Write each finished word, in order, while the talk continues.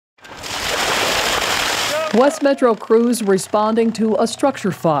West Metro crews responding to a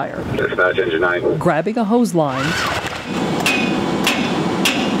structure fire. Dispatch engine 9. Grabbing a hose line.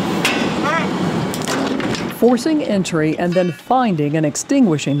 Forcing entry and then finding and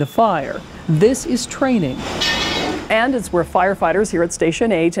extinguishing the fire. This is training. And it's where firefighters here at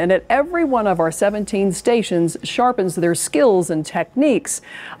Station 8 and at every one of our 17 stations sharpens their skills and techniques.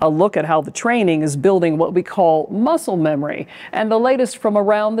 A look at how the training is building what we call muscle memory. And the latest from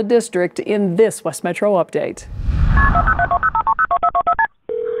around the district in this West Metro update.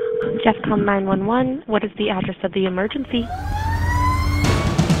 Jeffcom 911, what is the address of the emergency?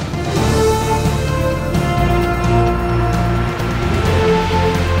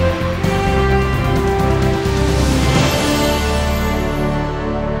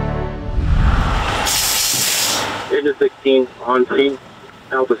 Engine 16 on scene,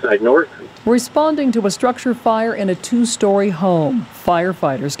 Alpha side north. Responding to a structure fire in a two-story home.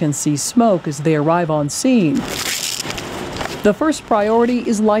 Firefighters can see smoke as they arrive on scene. The first priority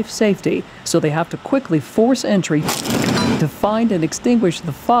is life safety, so they have to quickly force entry to find and extinguish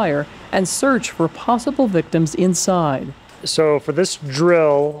the fire and search for possible victims inside. So for this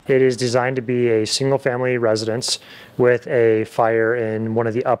drill, it is designed to be a single-family residence with a fire in one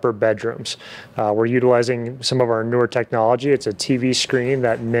of the upper bedrooms. We're utilizing some of our newer technology. It's a TV screen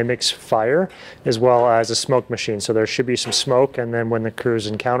that mimics fire, as well as a smoke machine. So there should be some smoke, and then when the crews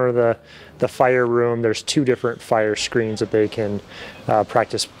encounter the fire room, there's two different fire screens that they can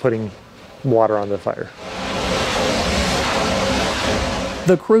practice putting water on the fire.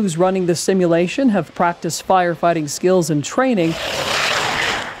 The crews running the simulation have practiced firefighting skills and training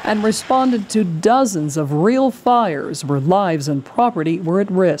and responded to dozens of real fires where lives and property were at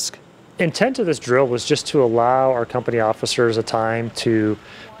risk. Intent of this drill was just to allow our company officers a time to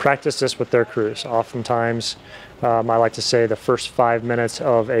practice this with their crews. Oftentimes, I like to say the first 5 minutes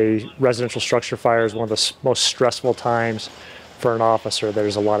of a residential structure fire is one of the most stressful times for an officer.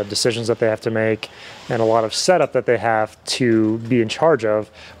 There's a lot of decisions that they have to make and a lot of setup that they have to be in charge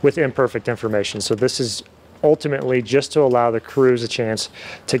of with imperfect information. So this is ultimately just to allow the crews a chance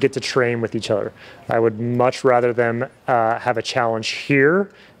to get to train with each other. I would much rather them have a challenge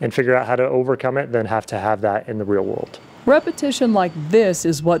here and figure out how to overcome it than have to have that in the real world. Repetition like this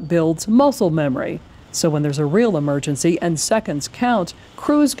is what builds muscle memory. So when there's a real emergency and seconds count,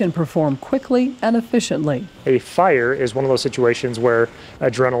 crews can perform quickly and efficiently. A fire is one of those situations where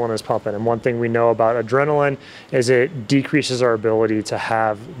adrenaline is pumping. And one thing we know about adrenaline is it decreases our ability to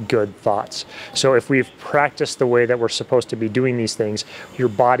have good thoughts. So if we've practiced the way that we're supposed to be doing these things, your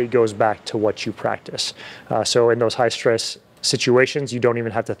body goes back to what you practice. So in those high stress situations, you don't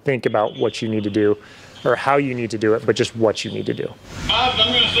even have to think about what you need to do or how you need to do it, but just what you need to do. I'm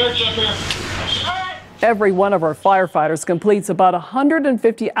going to search up here. Every one of our firefighters completes about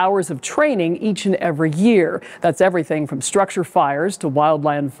 150 hours of training each and every year. That's everything from structure fires to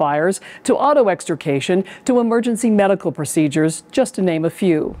wildland fires to auto extrication to emergency medical procedures, just to name a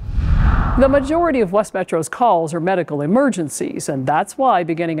few. The majority of West Metro's calls are medical emergencies, and that's why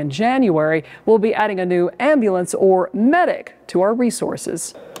beginning in January, we'll be adding a new ambulance or medic to our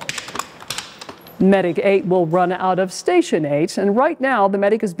resources. Medic 8 will run out of Station 8, and right now the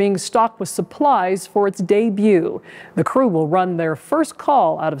Medic is being stocked with supplies for its debut. The crew will run their first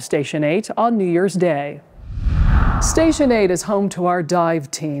call out of Station 8 on New Year's Day. Station 8 is home to our dive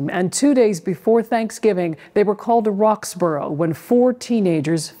team, and 2 days before Thanksgiving, they were called to Roxborough when 4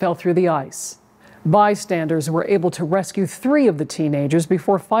 teenagers fell through the ice. Bystanders were able to rescue 3 of the teenagers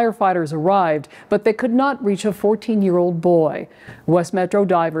before firefighters arrived, but they could not reach a 14-year-old boy. West Metro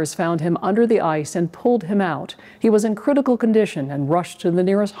divers found him under the ice and pulled him out. He was in critical condition and rushed to the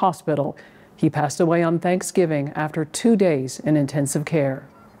nearest hospital. He passed away on Thanksgiving after 2 days in intensive care.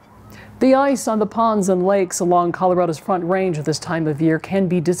 The ice on the ponds and lakes along Colorado's Front Range at this time of year can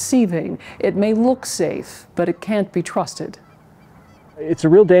be deceiving. It may look safe, but it can't be trusted. It's a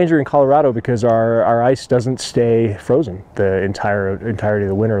real danger in Colorado because our ice doesn't stay frozen the entirety of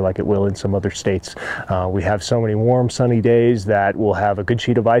the winter like it will in some other states. We have so many warm, sunny days that we'll have a good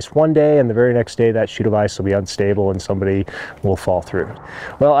sheet of ice one day, and the very next day that sheet of ice will be unstable and somebody will fall through.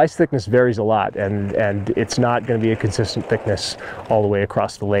 Well, ice thickness varies a lot, and it's not going to be a consistent thickness all the way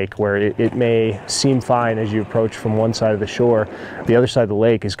across the lake, where it may seem fine as you approach from one side of the shore. The other side of the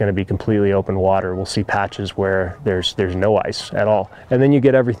lake is going to be completely open water. We'll see patches where there's no ice at all. And then you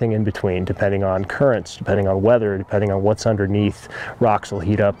get everything in between, depending on currents, depending on weather, depending on what's underneath. Rocks will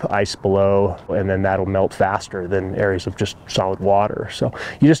heat up, ice below, and then that'll melt faster than areas of just solid water. So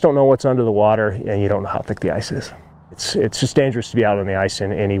you just don't know what's under the water, and you don't know how thick the ice is. It's just dangerous to be out on the ice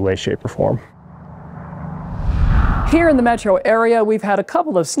in any way, shape, or form. Here in the metro area, we've had a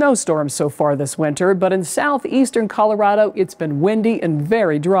couple of snowstorms so far this winter, but in southeastern Colorado, it's been windy and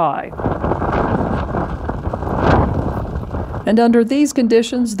very dry. And under these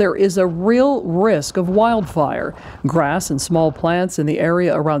conditions, there is a real risk of wildfire. Grass and small plants in the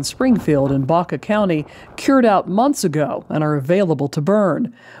area around Springfield and Baca County cured out months ago and are available to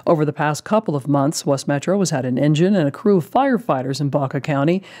burn. Over the past couple of months, West Metro has had an engine and a crew of firefighters in Baca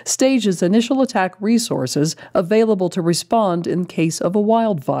County stage its initial attack resources available to respond in case of a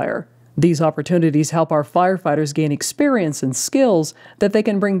wildfire. These opportunities help our firefighters gain experience and skills that they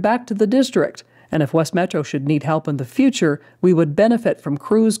can bring back to the district. And if West Metro should need help in the future, we would benefit from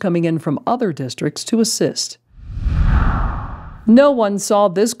crews coming in from other districts to assist. No one saw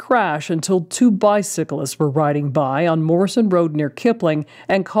this crash until two bicyclists were riding by on Morrison Road near Kipling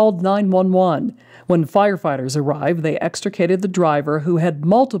and called 911. When firefighters arrived, they extricated the driver, who had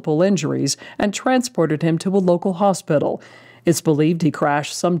multiple injuries, and transported him to a local hospital. It's believed he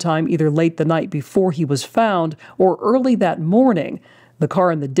crashed sometime either late the night before he was found or early that morning. The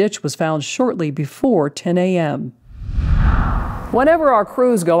car in the ditch was found shortly before 10 a.m. Whenever our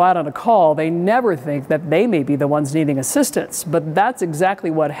crews go out on a call, they never think that they may be the ones needing assistance. But that's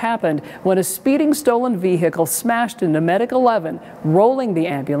exactly what happened when a speeding stolen vehicle smashed into Medic 11, rolling the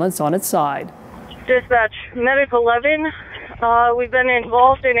ambulance on its side. Dispatch, Medic 11. We've been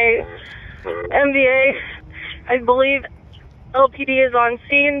involved in a MVA. I believe LPD is on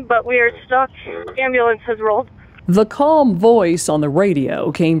scene, but we are stuck. Ambulance has rolled. The calm voice on the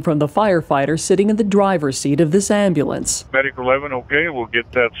radio came from the firefighter sitting in the driver's seat of this ambulance. Medic 11, okay, we'll get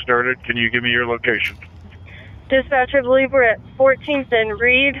that started. Can you give me your location? Dispatch, I believe we're at 14th and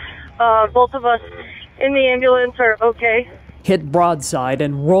Reed. Both of us in the ambulance are okay. Hit broadside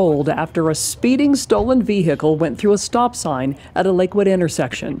and rolled after a speeding stolen vehicle went through a stop sign at a Lakewood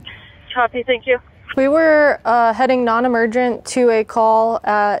intersection. Copy, thank you. We were heading non-emergent to a call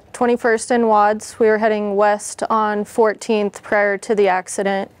at 21st and Wads. We were heading west on 14th prior to the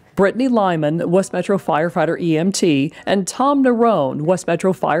accident. Brittany Lyman, West Metro firefighter EMT, and Tom Nerone, West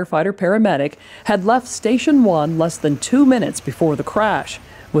Metro firefighter paramedic, had left Station 1 less than 2 minutes before the crash,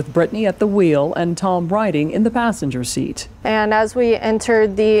 with Brittany at the wheel and Tom riding in the passenger seat. And as we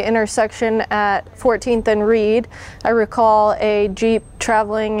entered the intersection at 14th and Reed, I recall a Jeep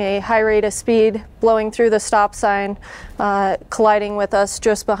traveling a high rate of speed, blowing through the stop sign, colliding with us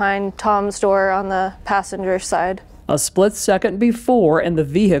just behind Tom's door on the passenger side. A split second before, and the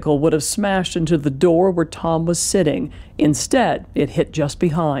vehicle would have smashed into the door where Tom was sitting. Instead, it hit just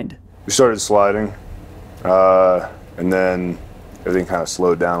behind. We started sliding, and then everything kind of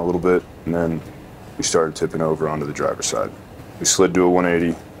slowed down a little bit, and then we started tipping over onto the driver's side. We slid to a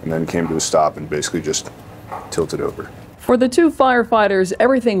 180 and then came to a stop and basically just tilted over. For the two firefighters,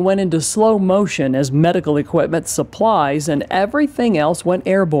 everything went into slow motion as medical equipment, supplies, and everything else went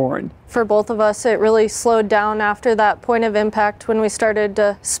airborne. For both of us, it really slowed down after that point of impact when we started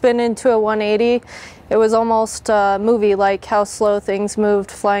to spin into a 180. It was almost movie-like how slow things moved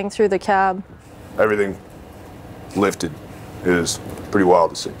flying through the cab. Everything lifted. It was pretty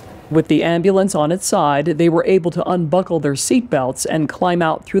wild to see. With the ambulance on its side, they were able to unbuckle their seatbelts and climb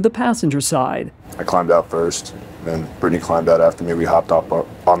out through the passenger side. I climbed out first, then Brittany climbed out after me. We hopped up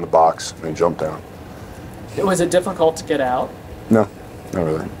on the box and then jumped down. Was it difficult to get out? No, not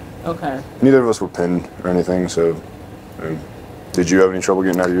really. Okay. Neither of us were pinned or anything, so did you have any trouble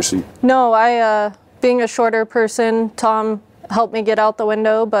getting out of your seat? No, being a shorter person, Tom helped me get out the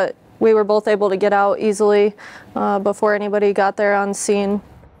window, but we were both able to get out easily before anybody got there on scene.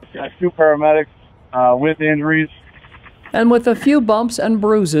 Two paramedics with injuries. And with a few bumps and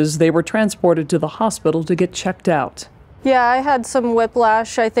bruises, they were transported to the hospital to get checked out. Yeah, I had some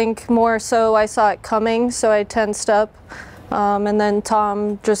whiplash. I think more so I saw it coming, so I tensed up. And then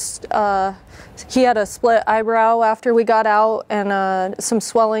Tom just, he had a split eyebrow after we got out and some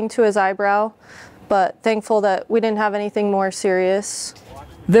swelling to his eyebrow. But thankful that we didn't have anything more serious.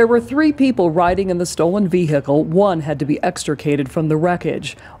 There were 3 people riding in the stolen vehicle. 1 had to be extricated from the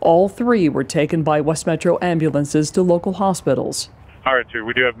wreckage. All 3 were taken by West Metro ambulances to local hospitals. All right, sir.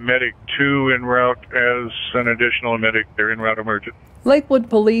 We do have Medic 2 en route as an additional medic. They're en route emergent. Lakewood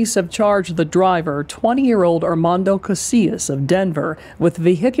police have charged the driver, 20-year-old Armando Casillas of Denver, with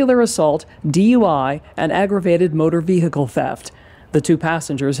vehicular assault, DUI, and aggravated motor vehicle theft. The 2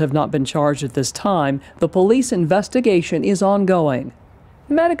 passengers have not been charged at this time. The police investigation is ongoing.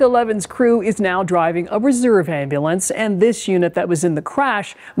 Medic 11's crew is now driving a reserve ambulance, and this unit that was in the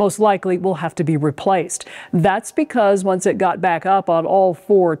crash most likely will have to be replaced. That's because once it got back up on all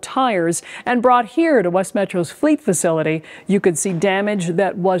 4 tires and brought here to West Metro's fleet facility, you could see damage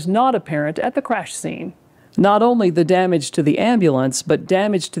that was not apparent at the crash scene. Not only the damage to the ambulance, but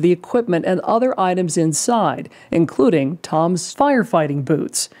damage to the equipment and other items inside, including Tom's firefighting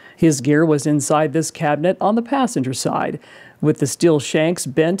boots. His gear was inside this cabinet on the passenger side. With the steel shanks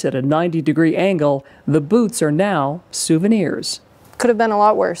bent at a 90-degree angle, the boots are now souvenirs. Could have been a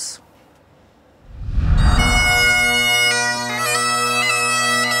lot worse.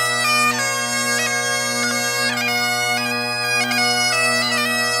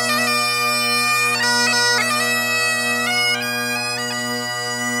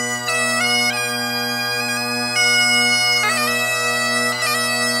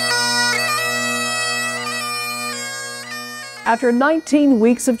 After 19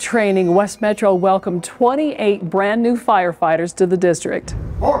 weeks of training, West Metro welcomed 28 brand new firefighters to the district.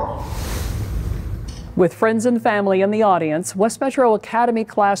 With friends and family in the audience, West Metro Academy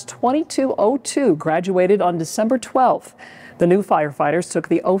Class 2202 graduated on December 12th. The new firefighters took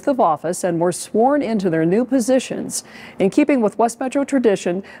the oath of office and were sworn into their new positions. In keeping with West Metro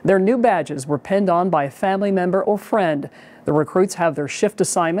tradition, their new badges were pinned on by a family member or friend. The recruits have their shift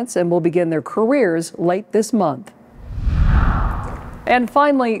assignments and will begin their careers late this month. And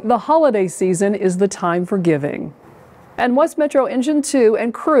finally, the holiday season is the time for giving. And West Metro Engine 2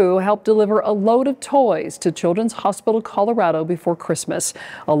 and crew helped deliver a load of toys to Children's Hospital Colorado before Christmas.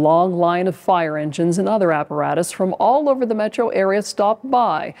 A long line of fire engines and other apparatus from all over the metro area stopped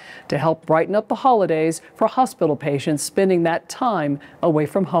by to help brighten up the holidays for hospital patients spending that time away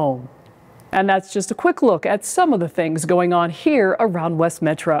from home. And that's just a quick look at some of the things going on here around West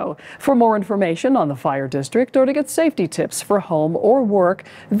Metro. For more information on the fire district or to get safety tips for home or work,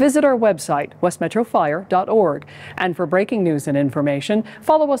 visit our website, westmetrofire.org. And for breaking news and information,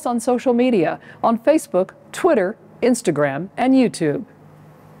 follow us on social media on Facebook, Twitter, Instagram, and YouTube.